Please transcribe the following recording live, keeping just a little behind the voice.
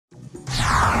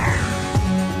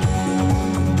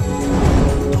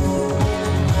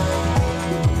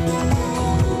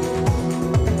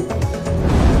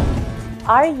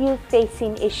Are you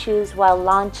facing issues while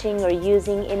launching or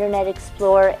using Internet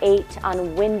Explorer 8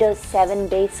 on Windows 7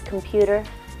 based computer?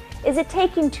 Is it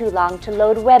taking too long to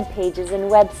load web pages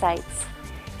and websites?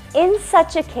 In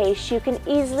such a case, you can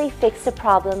easily fix the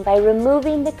problem by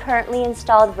removing the currently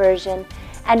installed version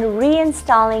and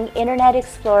reinstalling Internet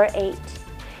Explorer 8.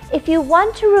 If you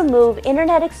want to remove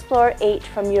Internet Explorer 8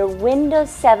 from your Windows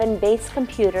 7 based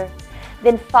computer,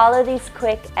 then follow these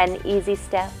quick and easy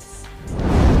steps.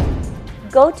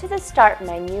 Go to the Start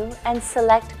menu and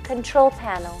select Control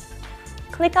Panel.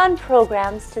 Click on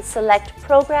Programs to select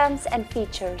Programs and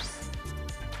Features.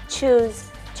 Choose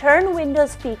Turn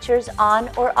Windows Features on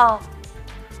or off.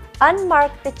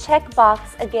 Unmark the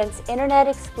checkbox against Internet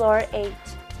Explorer 8.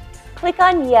 Click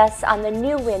on Yes on the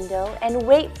new window and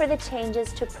wait for the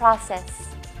changes to process.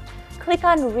 Click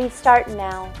on Restart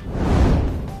Now.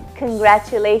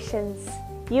 Congratulations!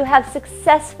 You have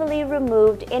successfully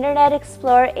removed Internet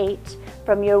Explorer 8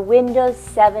 from your Windows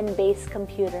 7 based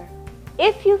computer.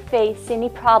 If you face any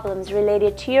problems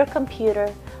related to your computer,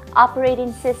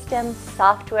 operating system,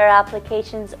 software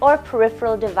applications, or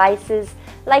peripheral devices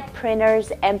like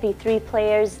printers, MP3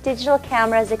 players, digital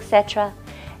cameras, etc.,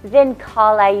 then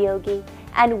call iYogi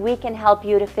and we can help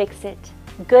you to fix it.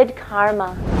 Good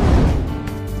karma!